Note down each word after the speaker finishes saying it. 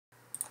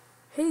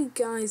Hey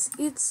guys,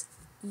 it's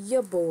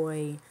ya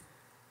boy.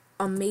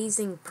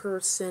 Amazing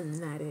person,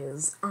 that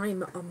is.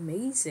 I'm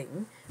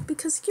amazing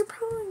because you're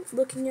probably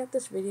looking at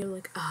this video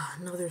like,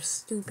 another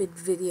stupid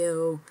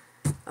video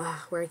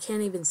where I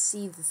can't even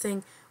see the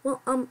thing.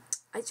 Well,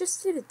 I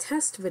just did a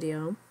test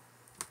video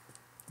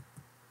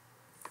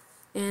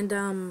and,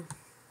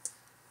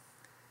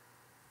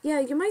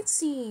 yeah, you might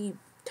see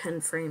 10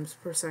 frames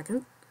per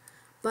second,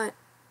 but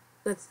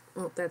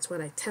that's what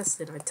I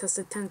tested. I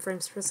tested 10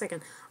 frames per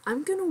second.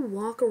 I'm gonna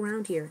walk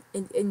around here,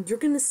 and you're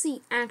gonna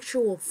see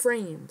actual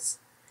frames.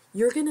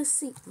 You're gonna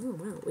see... Oh,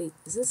 wow, wait,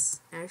 is this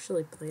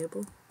actually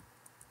playable?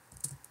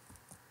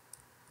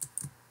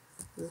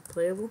 Is this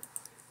playable?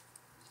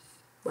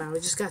 Wow, I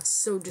just got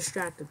so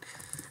distracted.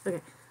 Okay,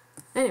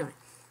 anyway,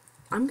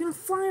 I'm gonna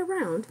fly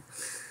around,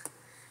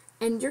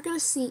 and you're gonna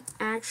see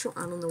actual...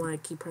 I don't know why I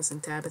keep pressing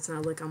tab. It's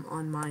not like I'm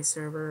on my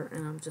server,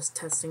 and I'm just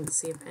testing to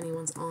see if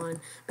anyone's on.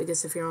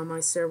 Because if you're on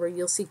my server,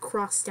 you'll see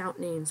crossed out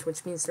names,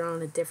 which means they're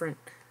on a different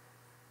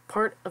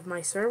part of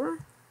my server.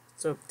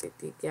 So,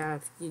 yeah,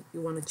 if you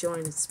want to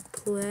join, it's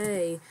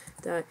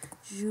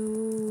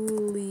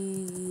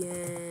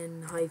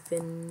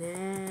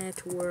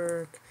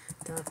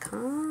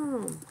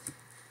play.julian-network.com.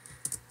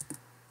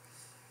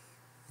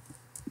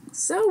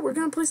 So, we're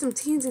going to play some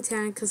TNT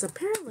Tag, because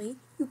apparently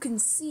you can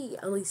see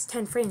at least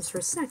 10 frames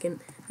per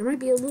second. There might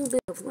be a little bit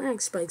of lag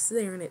spikes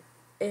there, and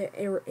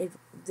there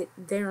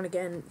and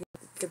again, you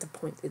get the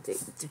point. There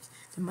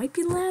might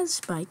be lag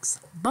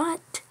spikes,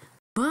 but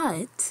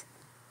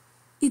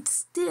it's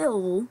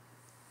still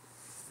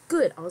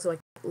good. Also, I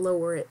can't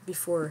lower it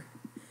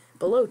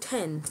below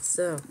 10,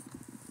 so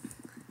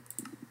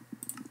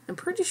I'm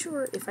pretty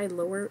sure if I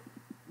lower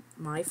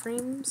my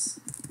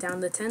frames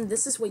down to 10,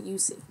 this is what you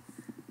see.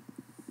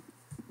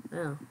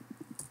 Oh,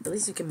 at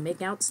least you can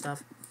make out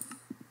stuff.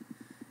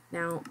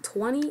 Now,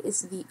 20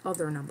 is the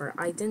other number.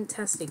 I didn't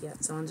test it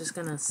yet, so I'm just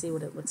gonna see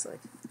what it looks like.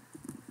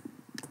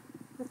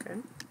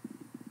 Okay.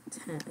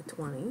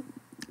 20.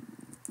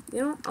 You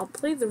know what? I'll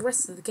play the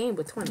rest of the game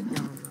with 20.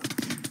 No.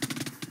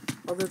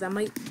 Although that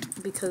might...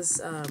 Because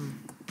I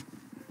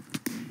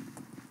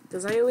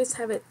always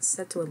have it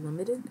set to a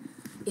limited.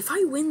 If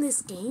I win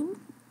this game...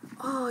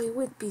 Oh, it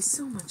would be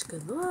so much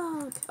good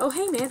luck. Oh,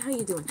 hey, man. How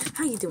you doing?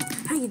 How you doing?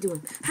 How you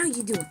doing? How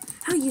you doing?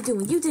 How you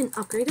doing? You didn't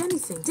upgrade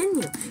anything,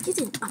 didn't you? You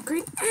didn't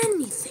upgrade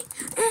anything.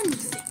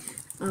 Anything.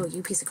 Oh,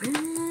 you piece of crap.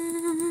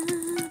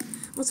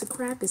 Also,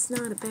 crap is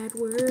not a bad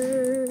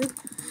word.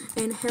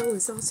 And hell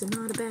is also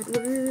not a bad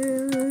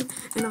word.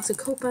 And also,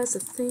 copa is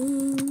a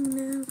thing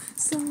now.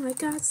 So I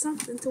got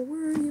something to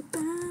worry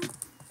about.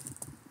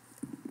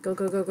 Go,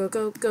 go, go, go,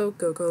 go, go,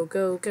 go, go,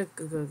 go, go, go, go,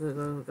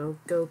 go, go,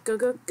 go, go,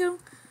 go, go.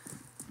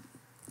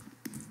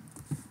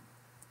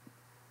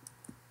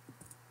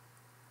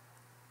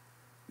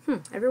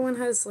 Everyone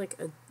has like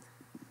a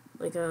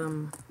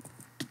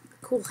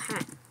cool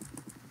hat.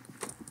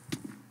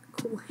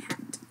 Cool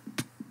hat.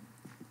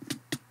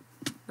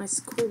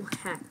 Nice cool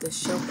hat to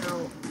show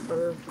how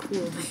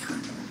cool they are.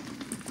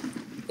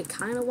 I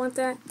kind of want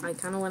that. I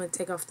kind of want to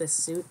take off this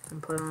suit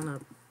and put on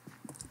a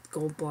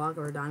gold block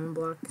or a diamond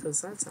block,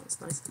 because that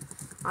sounds nice.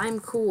 I'm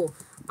cool.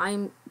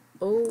 I'm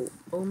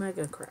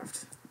Omega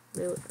Craft.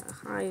 Really?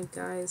 Hi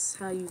guys.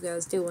 How you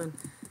guys doing?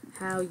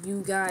 How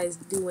you guys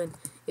doing?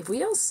 If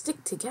we all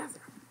stick together,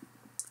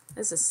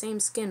 that's the same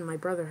skin my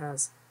brother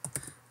has.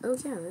 Oh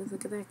yeah,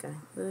 look at that guy.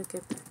 Look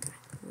at that guy.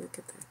 Look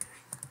at that guy.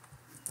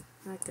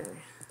 That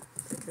guy.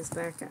 Because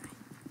that guy.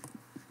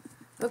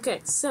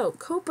 Okay, so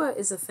copa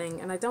is a thing,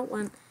 and I don't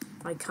want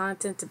my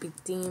content to be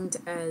deemed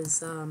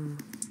as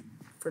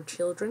for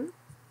children,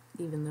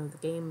 even though the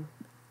game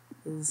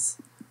is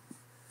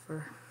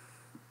for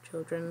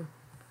children.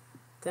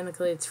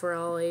 Technically, it's for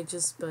all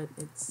ages, but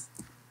it's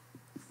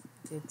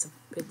a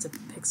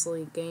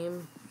pixely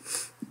game.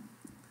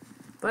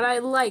 But I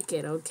like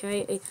it,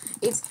 okay?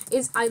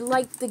 I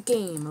like the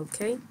game,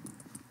 okay?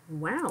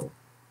 Wow.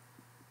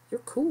 You're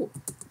cool.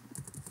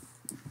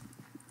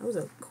 That was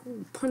a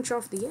cool punch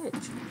off the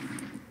edge.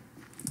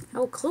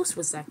 How close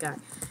was that guy?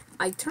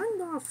 I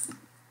turned off...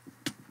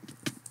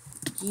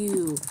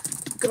 You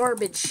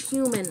garbage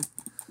human.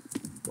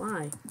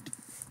 Why?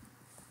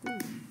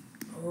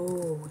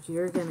 Oh,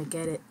 you're gonna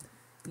get it.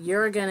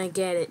 You're gonna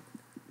get it.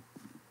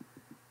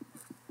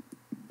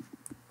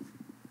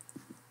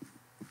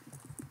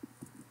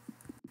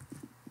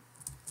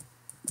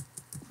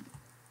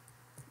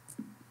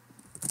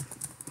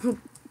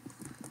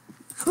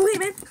 Oh, wait a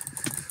minute!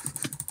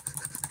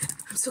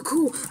 I'm so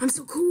cool! I'm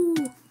so cool!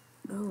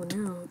 Oh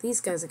no, these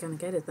guys are gonna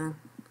get it then.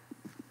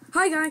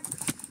 Hi, guy!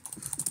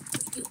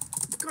 You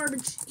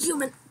garbage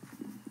human!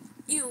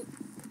 You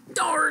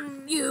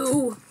darn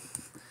you!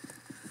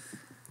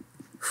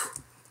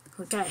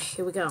 Okay,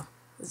 here we go.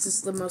 This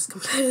is the most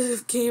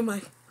competitive game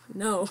I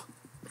know.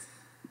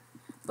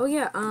 Oh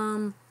yeah,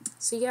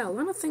 so yeah, a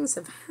lot of things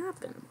have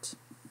happened.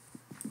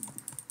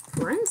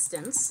 For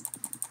instance,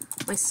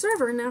 my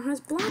server now has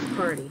Block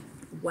Party.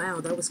 Wow,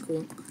 that was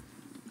cool.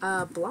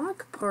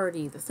 Block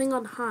Party, the thing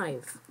on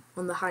Hive,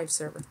 on the Hive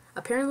server.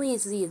 Apparently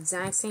it's the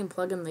exact same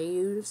plugin they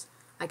use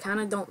I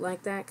kind of don't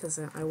like that because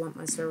I want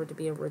my server to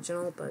be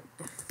original, but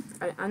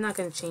I'm not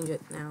going to change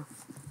it now.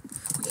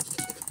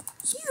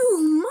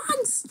 You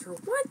monster!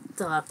 What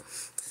the?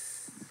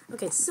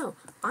 Okay, so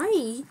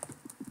I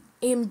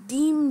am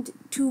deemed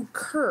to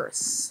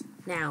curse.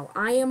 Now,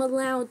 I am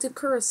allowed to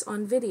curse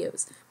on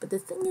videos, but the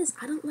thing is,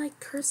 I don't like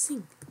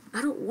cursing.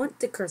 I don't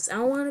want to curse. I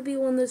don't want to be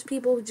one of those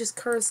people who just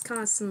curse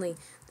constantly.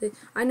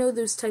 I know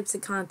those types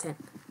of content.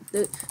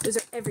 Those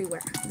are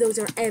everywhere. Those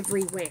are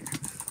everywhere.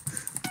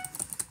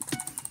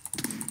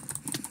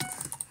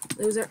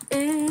 Those are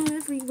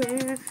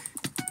everywhere.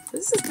 What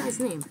is this guy's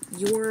name?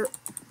 Your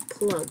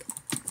plug.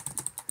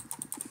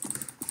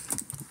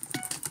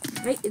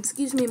 Hey,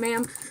 excuse me,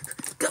 ma'am.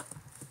 Go.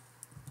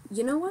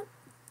 You know what?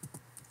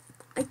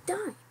 I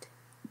died.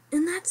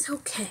 And that's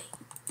okay.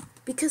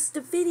 Because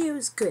the video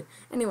is good.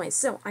 Anyway,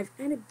 so I've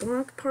added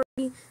Block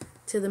Party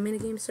to the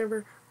minigame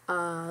server.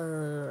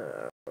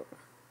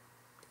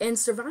 And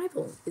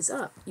Survival is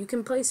up. You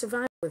can play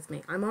Survival with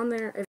me. I'm on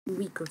there every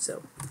week or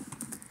so.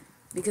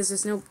 Because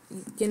there's no,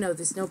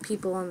 there's no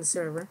people on the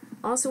server.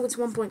 Also, it's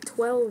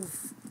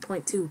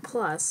 1.12.2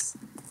 plus.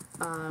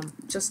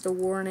 Just a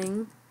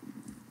warning.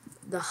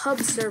 The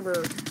hub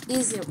server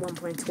isn't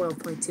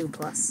 1.12.2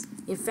 plus.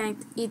 In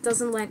fact, it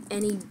doesn't let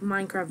any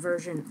Minecraft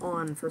version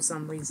on for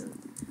some reason.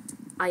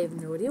 I have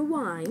no idea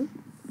why,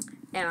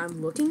 and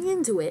I'm looking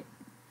into it,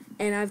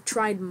 and I've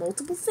tried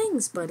multiple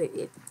things, but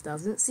it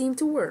doesn't seem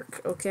to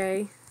work,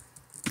 okay?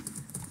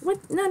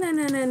 What? No.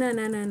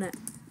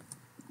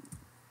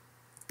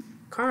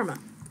 Karma.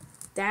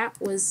 That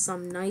was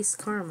some nice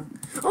karma.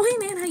 Oh, hey,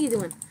 man, how you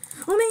doing?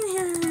 Oh,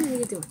 man, how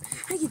you doing?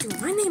 How you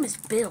doing? My name is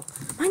Bill.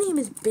 My name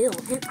is Bill,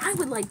 and I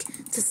would like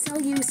to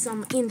sell you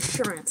some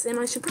insurance. And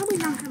I should probably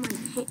not have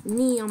my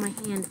knee on my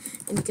hand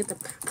and get the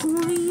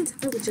point.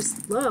 I would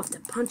just love to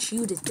punch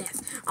you to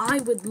death. I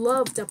would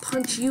love to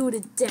punch you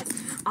to death.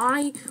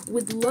 I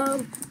would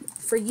love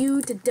for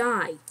you to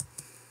die.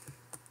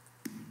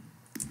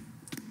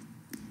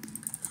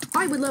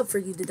 I would love for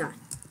you to die.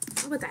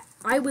 How about that?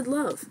 I would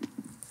love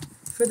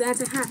for that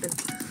to happen.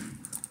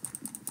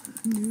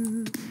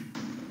 No.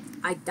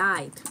 I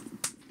died.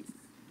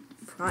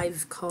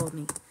 Prive called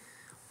me.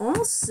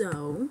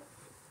 Also,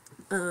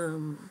 I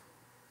don't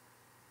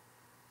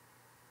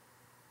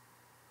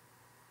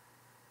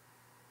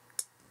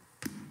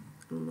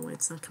know why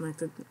it's not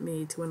connected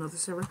me to another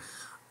server.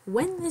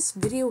 When this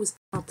video is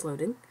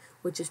uploaded,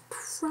 which is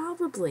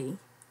probably,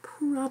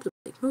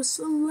 most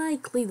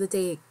likely the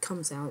day it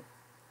comes out.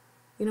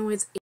 You know,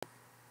 it's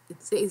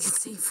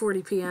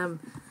 8:40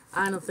 p.m.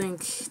 I don't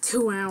think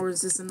 2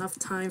 hours is enough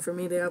time for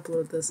me to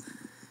upload this.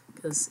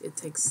 Because it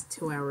takes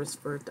 2 hours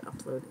for it to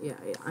upload. Yeah,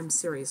 I'm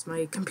serious.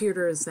 My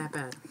computer is that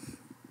bad.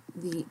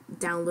 The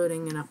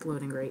downloading and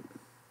uploading rate.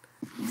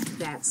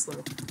 That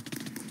slow.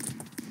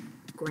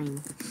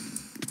 Green.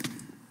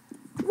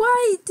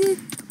 Why?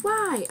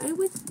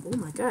 Oh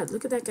my god,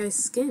 look at that guy's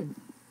skin.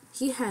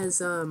 He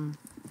has, a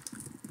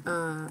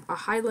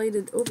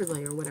highlighted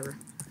overlay or whatever.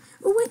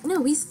 Oh wait,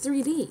 no, he's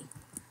 3D.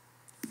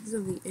 These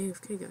are the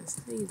AFK guys.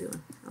 How you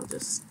doing? I'll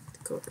just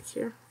go over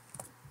here.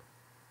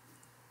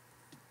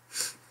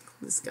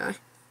 This guy.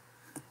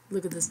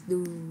 Look at this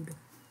dude.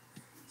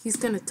 He's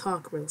gonna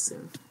talk real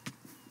soon.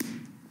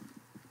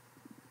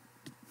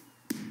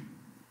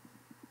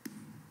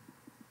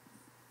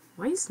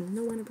 Why is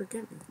no one ever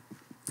getting me?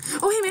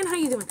 Oh, hey man, how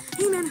you doing?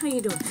 Hey man, how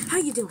you doing? How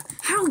you doing?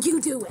 How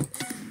you doing?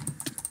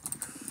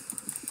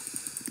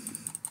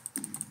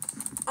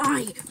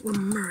 I will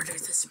murder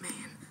this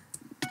man.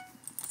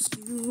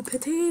 You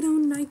potato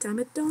knight, I'm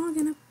a dog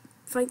in a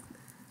fight.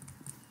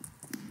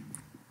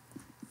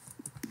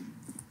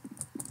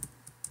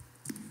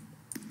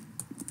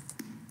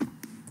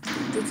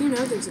 Did you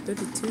know there's a good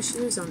 2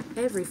 shoes on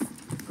every...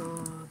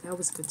 Oh, that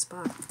was a good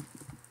spot.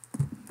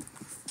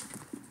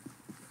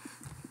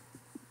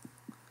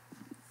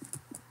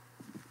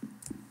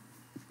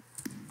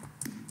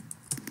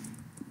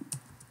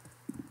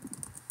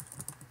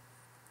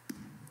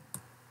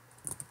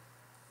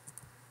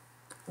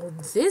 Oh,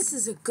 this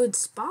is a good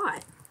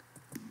spot.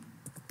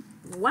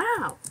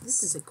 Wow,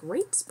 this is a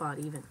great spot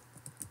even.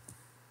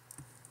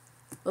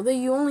 Although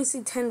you only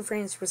see 10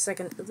 frames per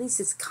second, at least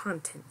it's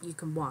content you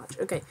can watch.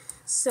 Okay,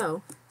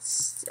 so,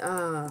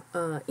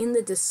 in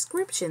the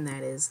description,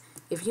 that is,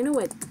 if you know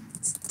what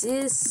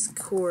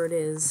Discord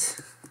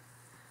is,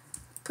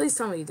 please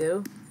tell me you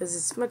do, because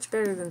it's much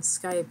better than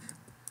Skype,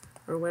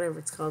 or whatever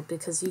it's called,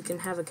 because you can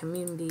have a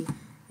community,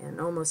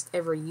 and almost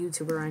every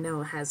YouTuber I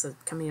know has a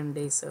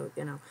community, so,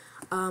 you know.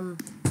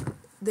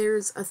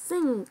 There's a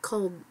thing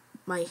called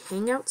my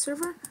Hangout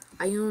server.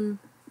 I own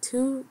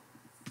 2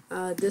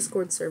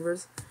 Discord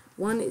servers.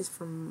 One is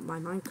from my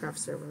Minecraft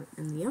server,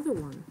 and the other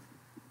one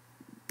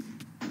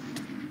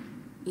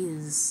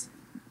is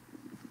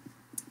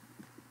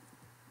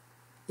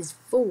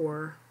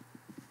for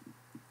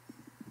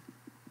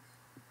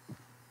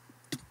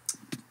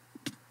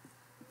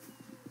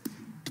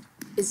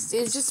it's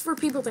just for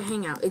people to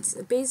hang out. It's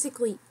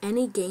basically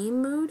any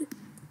game mode,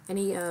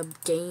 any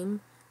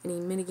game, any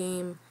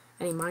minigame,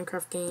 any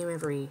Minecraft game,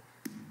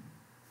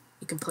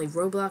 you can play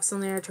Roblox on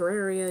there,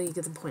 Terraria, you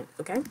get the point,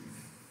 okay?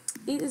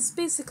 It is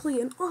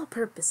basically an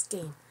all-purpose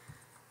game.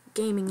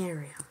 Gaming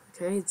area,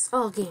 okay? It's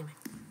all gaming.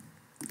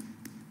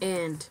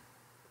 And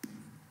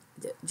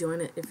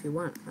join it if you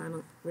want. I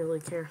don't really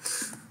care.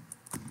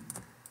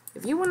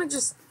 If you want to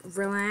just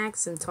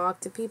relax and talk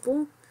to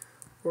people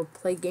or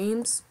play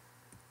games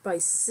by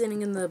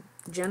sitting in the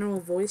general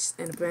voice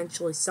and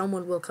eventually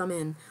someone will come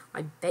in,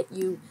 I bet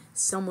you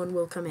someone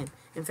will come in.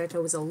 In fact, I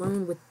was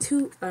alone with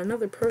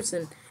another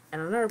person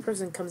and another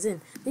person comes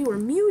in. They were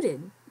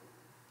muted.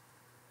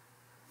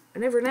 I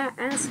never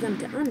asked them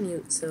to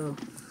unmute, so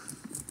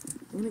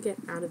I'm gonna get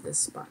out of this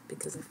spot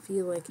because I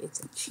feel like it's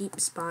a cheap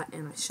spot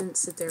and I shouldn't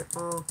sit there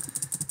all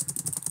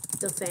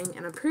the thing.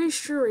 And I'm pretty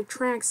sure it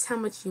tracks how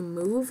much you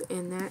move,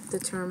 and that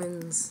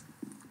determines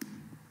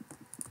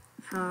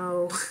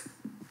how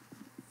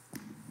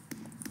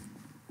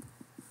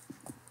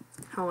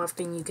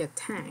often you get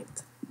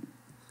tagged.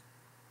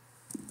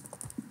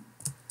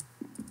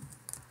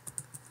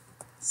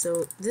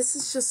 So this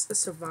is just a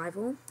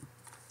survival.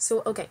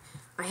 So okay,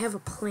 I have a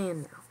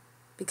plan now.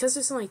 Because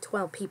there's only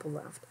 12 people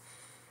left.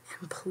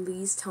 And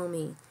please tell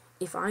me,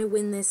 if I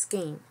win this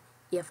game,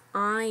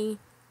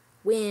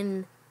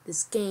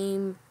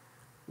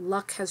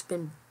 luck has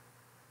been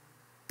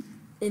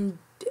in,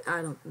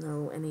 I don't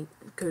know any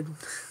good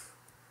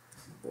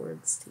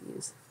words to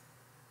use.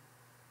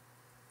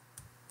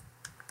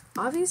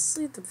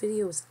 Obviously the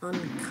video is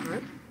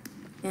uncut,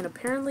 and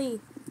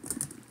apparently,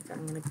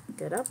 I'm gonna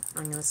get up,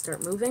 I'm gonna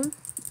start moving,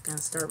 and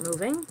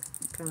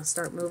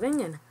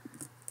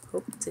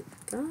hope to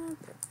God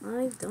that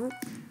I don't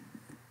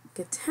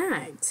get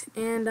tagged.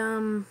 And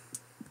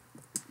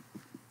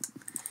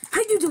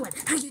how you doing?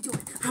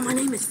 Oh, my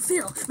name is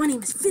Phil. Isn't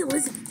it?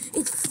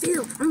 It's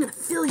Phil. I'm gonna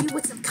fill you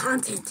with some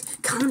content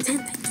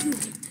that you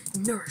can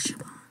nourish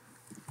upon.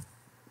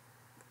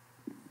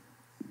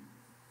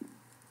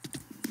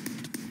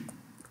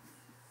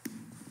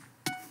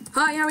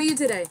 Hi, how are you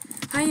today?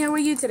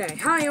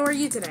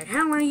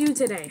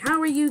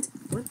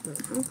 What the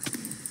hell?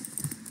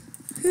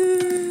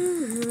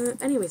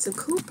 Anyway, so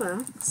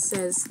Koopa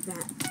says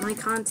that my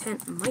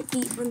content might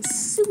be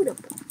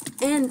unsuitable.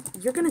 And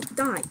you're gonna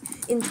die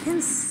in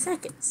 10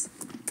 seconds.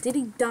 Did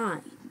he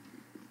die?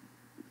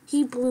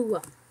 He blew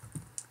up.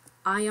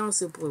 I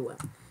also blew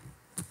up.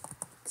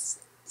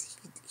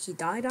 He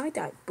died, I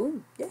died.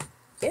 Boom. Yeah.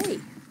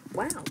 Yay.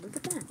 Wow, look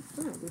at that.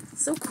 Wow,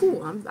 it's so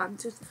cool. I'm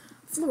just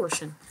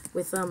flourishing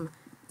with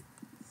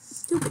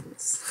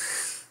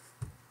stupidness.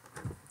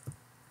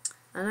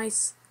 A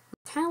nice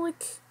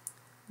metallic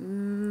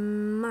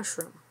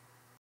mushroom.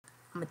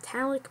 A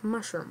metallic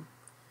mushroom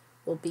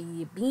will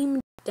be beamed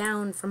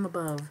down from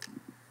above.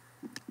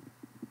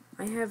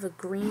 I have a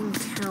green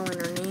cow and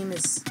her name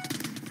is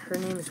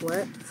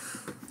what?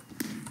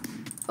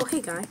 Oh,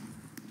 hey guy.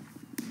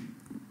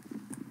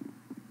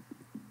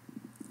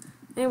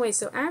 Anyway,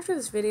 so after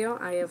this video,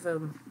 I have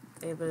a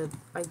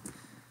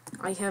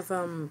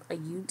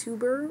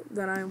YouTuber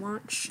that I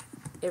watch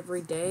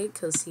every day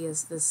because he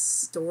has this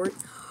story.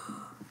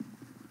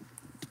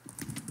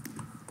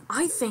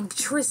 I think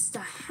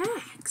Trista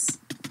hacks.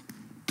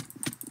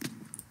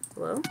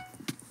 Hello?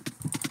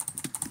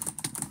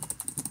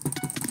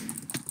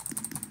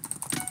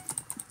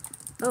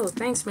 Oh,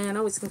 thanks, man.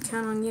 Always can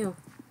count on you.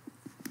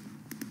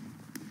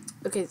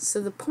 Okay, so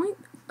the point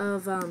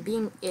of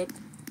being it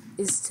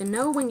is to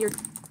know when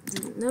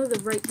know the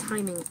right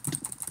timing.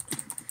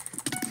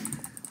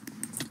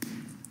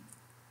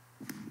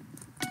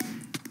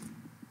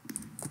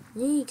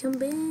 Hey, come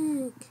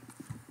back.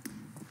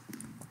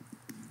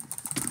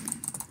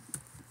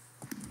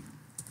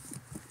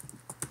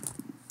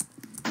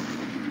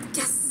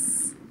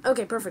 Yes.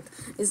 Okay, perfect.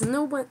 Is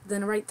know what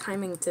the right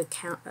timing to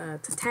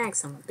to tag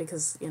someone,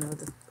 because you know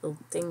the little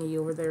thingy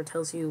over there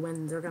tells you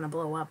when they're gonna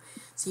blow up.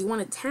 So you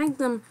want to tag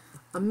them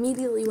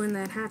immediately when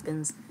that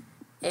happens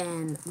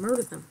and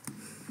murder them.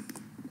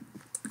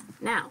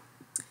 Now,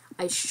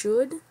 I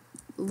should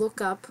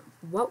look up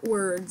what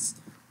words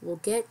will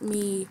get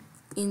me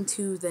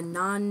into the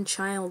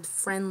non-child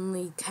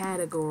friendly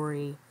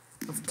category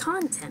of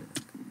content,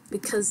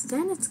 because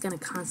then it's gonna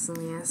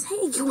constantly ask,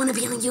 hey, you wanna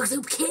be on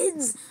YouTube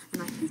Kids?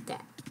 And I hate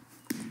that,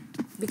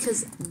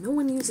 because no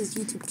one uses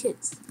YouTube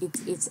Kids.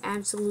 It's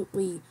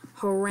absolutely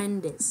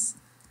horrendous.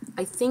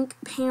 I think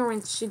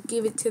parents should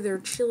give it to their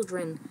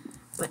children,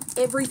 but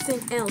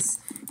everything else,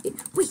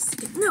 wait a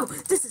second, no,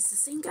 this is the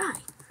same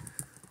guy.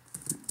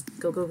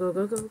 Go, go, go,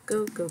 go, go,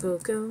 go, go, go,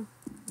 go,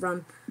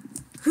 run.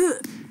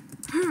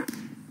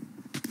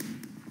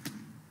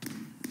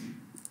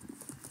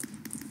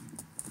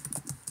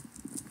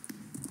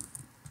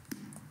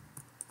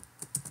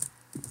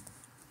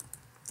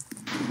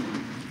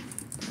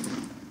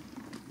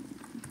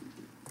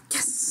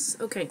 Yes!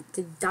 Okay,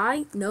 to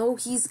die? No,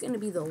 he's gonna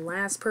be the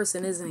last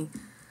person, isn't he?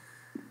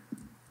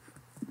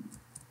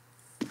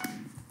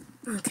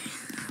 Okay,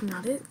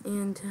 not it.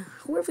 And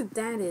whoever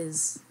that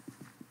is,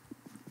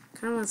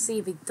 kind of want to see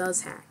if he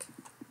does hack.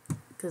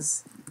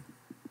 Because...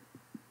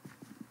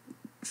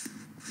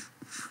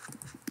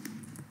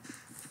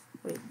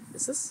 wait,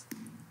 is this?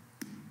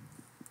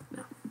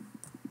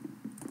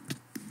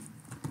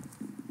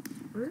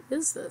 Where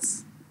is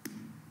this?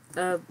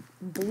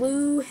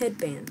 Blue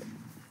headband.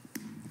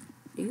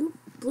 Are you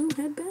blue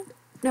headband?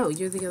 No,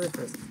 you're the other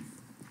person.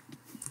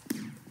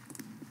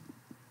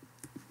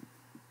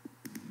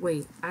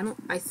 Wait,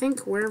 I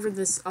think wherever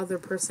this other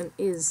person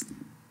is...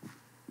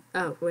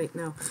 Oh, wait,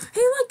 no.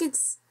 Hey, look,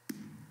 it's...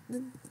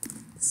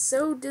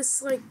 So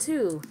dislike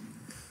too.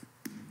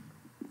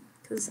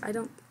 Because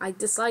I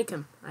dislike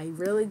him. I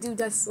really do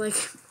dislike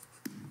him.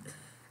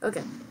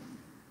 Okay.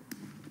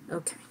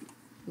 Okay.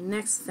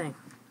 Next thing.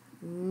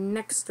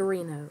 Next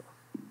Reno.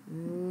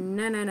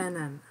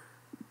 No.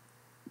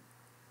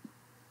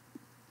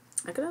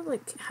 I gotta,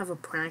 like, have a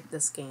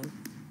practice game.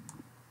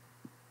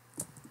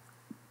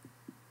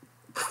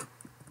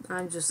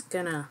 I'm just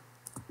gonna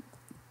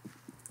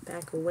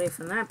back away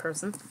from that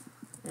person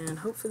and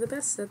hope for the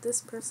best that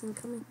this person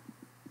coming.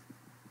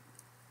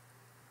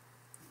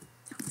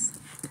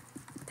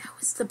 That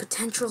was the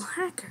potential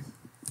hacker.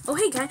 Oh,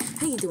 hey, guy.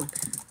 How you doing?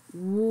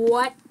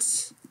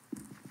 What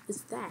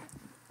is that?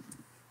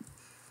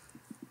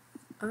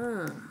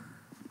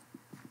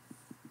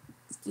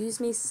 Excuse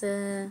me,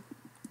 sir.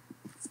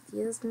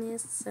 Excuse me,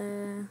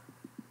 sir.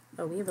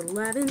 Oh, we have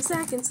 11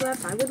 seconds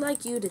left. I would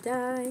like you to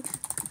die.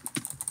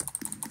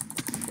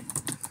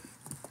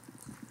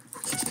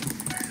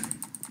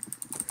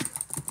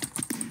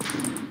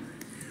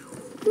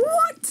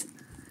 What?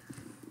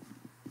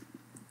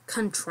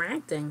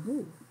 Contracting.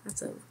 Ooh,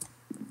 that's a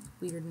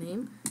weird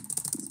name.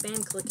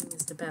 Spam clicking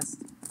is the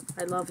best.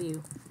 I love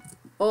you.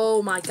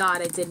 Oh my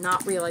god, I did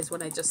not realize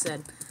what I just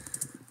said.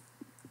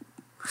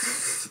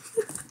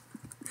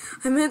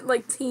 I meant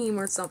like team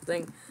or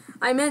something.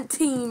 I meant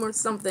team or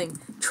something.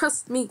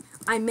 Trust me,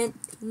 I meant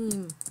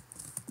team.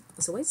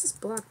 So why is this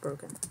block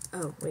broken?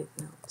 Oh, wait,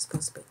 no, it's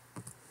supposed to be.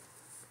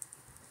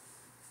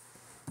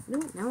 You know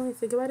what, now that I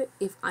think about it,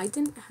 if I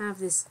didn't have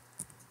this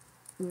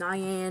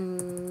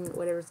Nyan,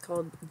 whatever it's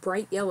called,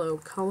 bright yellow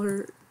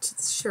color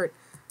shirt,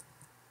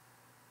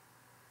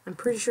 I'm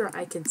pretty sure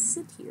I could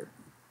sit here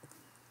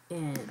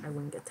and I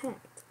wouldn't get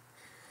tagged.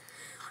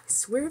 I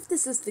swear if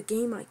this is the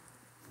game I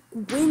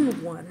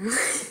win one.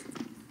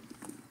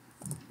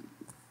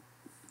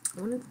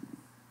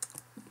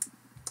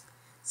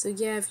 So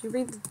yeah, if you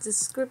read the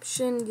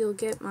description, you'll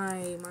get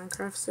my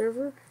Minecraft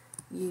server.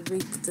 You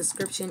read the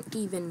description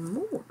even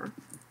more,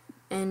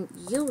 and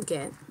you'll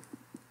get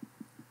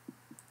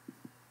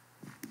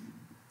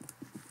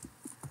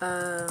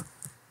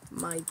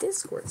my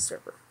Discord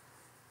server.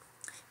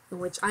 In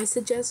which I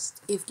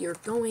suggest, if you're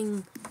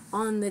going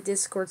on the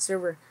Discord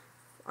server,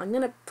 I'm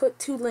gonna put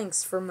 2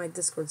 links for my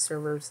Discord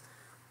servers,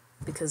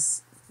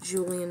 because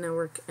Julian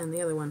Network and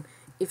the other one.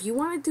 If you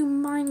want to do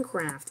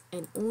Minecraft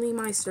and only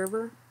my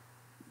server,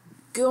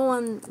 go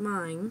on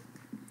mine,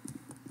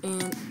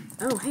 and,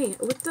 oh hey,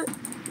 what the,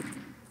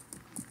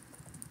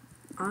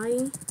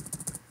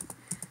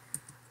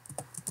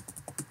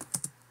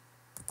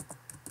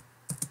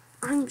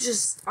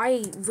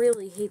 I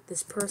really hate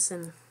this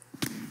person.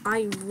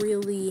 I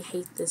really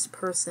hate this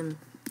person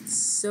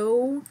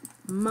so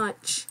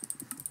much,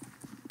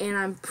 and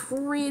I'm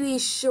pretty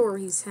sure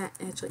he's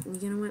actually,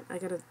 you know what, I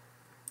gotta,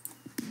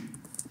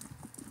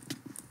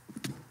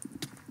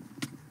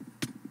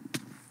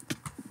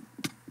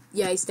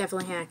 yeah, he's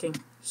definitely hacking.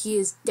 He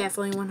is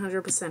definitely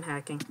 100%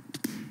 hacking.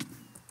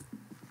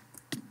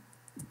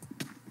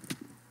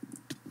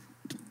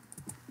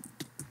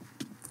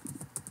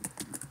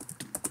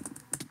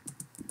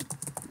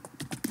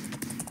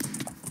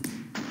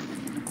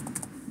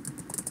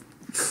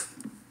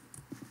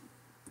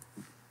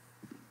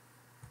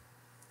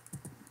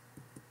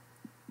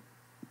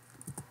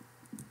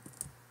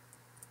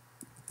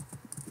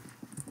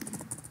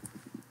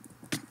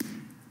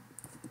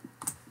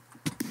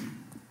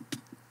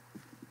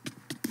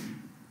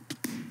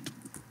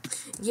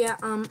 Yeah,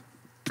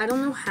 I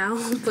don't know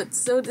how, but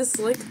So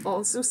Dislike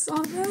also saw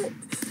that.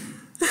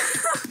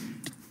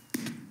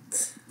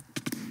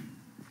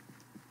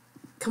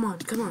 Come on,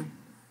 come on.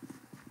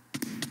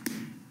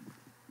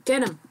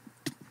 Get him!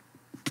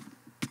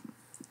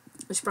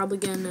 I should probably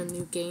get in a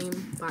new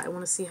game, but I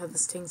want to see how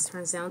this thing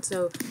turns out,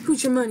 so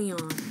who's your money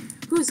on?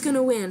 Who's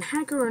gonna win,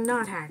 hacker or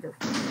not hacker?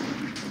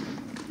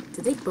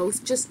 Did they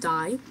both just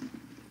die?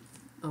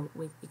 Oh,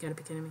 wait, you gotta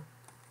be kidding me.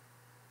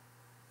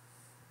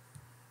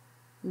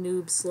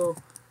 Noob slow.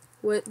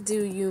 What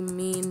do you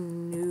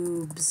mean,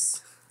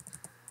 noobs?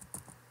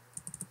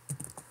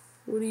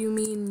 What do you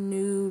mean,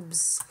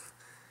 noobs?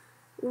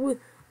 What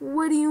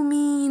do you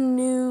mean,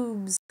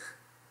 noobs?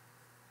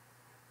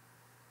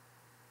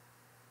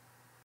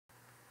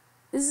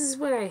 This is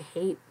what I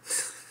hate.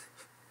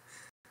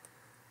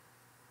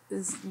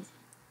 What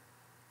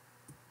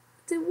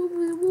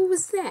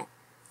was that?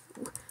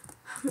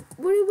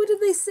 What did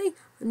they say?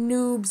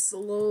 Noobs,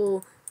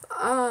 lol.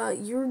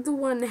 You're the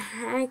one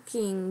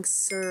hacking,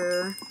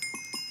 sir.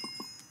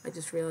 I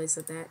just realized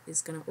that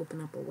is gonna open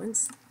up a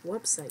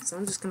website, so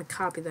I'm just gonna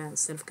copy that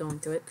instead of going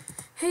to it.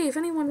 Hey, if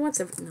anyone wants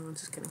it, no, I'm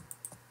just kidding.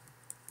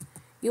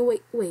 You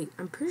wait,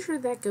 I'm pretty sure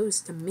that goes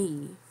to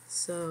me,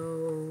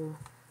 so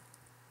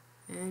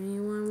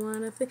Anyone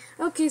want to think?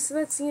 Okay, so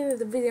that's the end of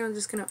the video. I'm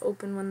just gonna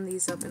open one of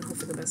these up and hope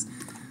for the best.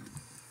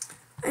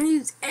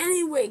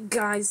 Anyway,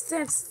 guys,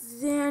 that's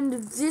the end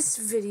of this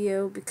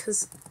video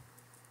because...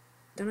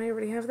 Don't I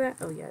already have that?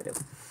 Oh, yeah, I do.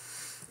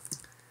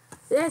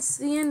 That's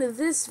the end of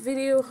this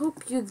video.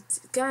 Hope you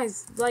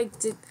guys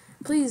liked it.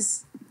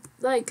 Please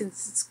like and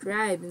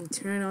subscribe and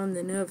turn on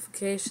the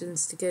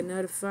notifications to get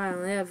notified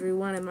on every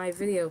one of my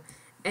videos.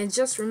 And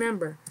just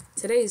remember,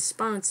 today's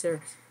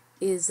sponsor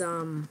is,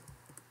 I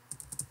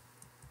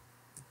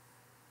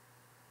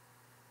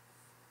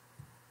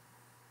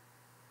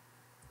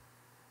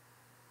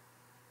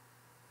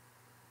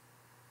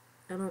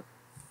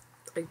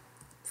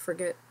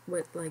forget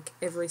what, like,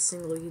 every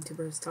single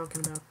YouTuber is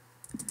talking about.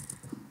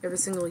 Every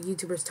single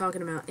YouTuber is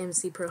talking about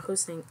MC Pro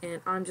Hosting,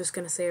 and I'm just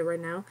gonna say it right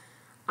now.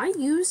 I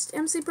used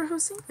MC Pro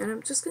Hosting, and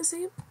I'm just gonna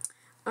say it.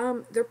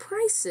 Their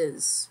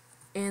prices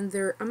and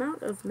their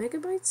amount of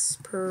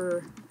megabytes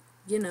per,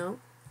 you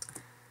know,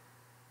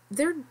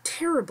 they're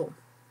terrible.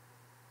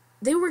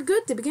 They were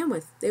good to begin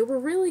with. They were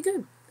really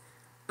good.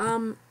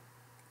 And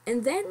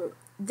then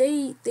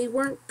they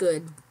weren't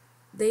good.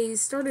 They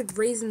started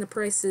raising the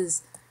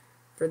prices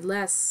for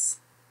less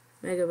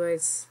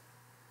megabytes.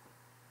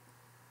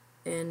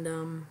 And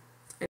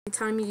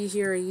anytime you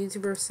hear a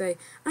YouTuber say,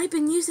 "I've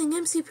been using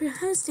MC Pro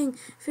Hosting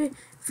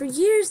for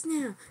years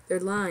now," they're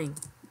lying.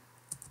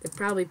 They're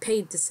probably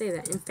paid to say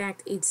that. In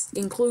fact, it's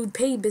include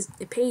paid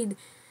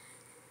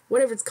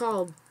whatever it's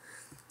called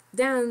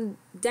down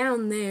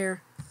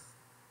there.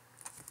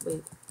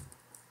 Wait.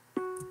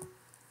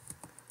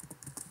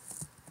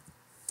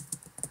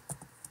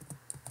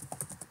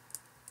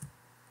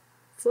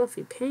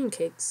 Fluffy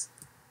pancakes.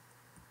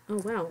 Oh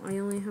wow, I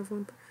only have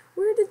one.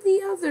 Where did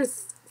the other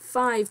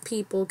 5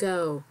 people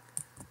go?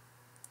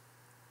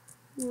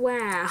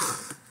 Wow.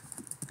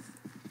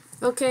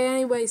 Okay,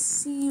 anyway,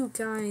 see you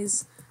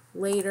guys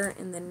later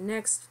in the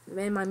next...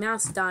 Man, my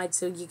mouse died,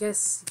 so you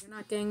guess you're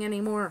not getting any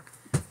more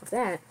of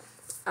that.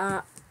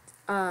 Bye.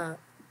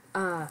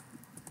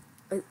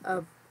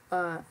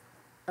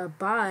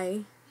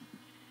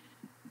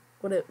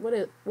 What?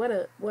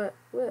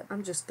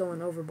 I'm just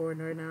going overboard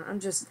right now. I'm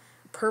just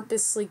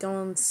purposely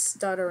going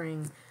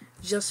stuttering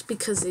just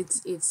because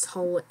it's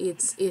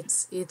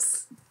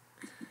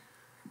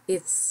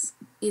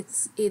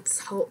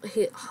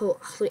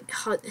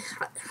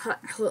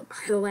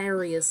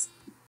hilarious.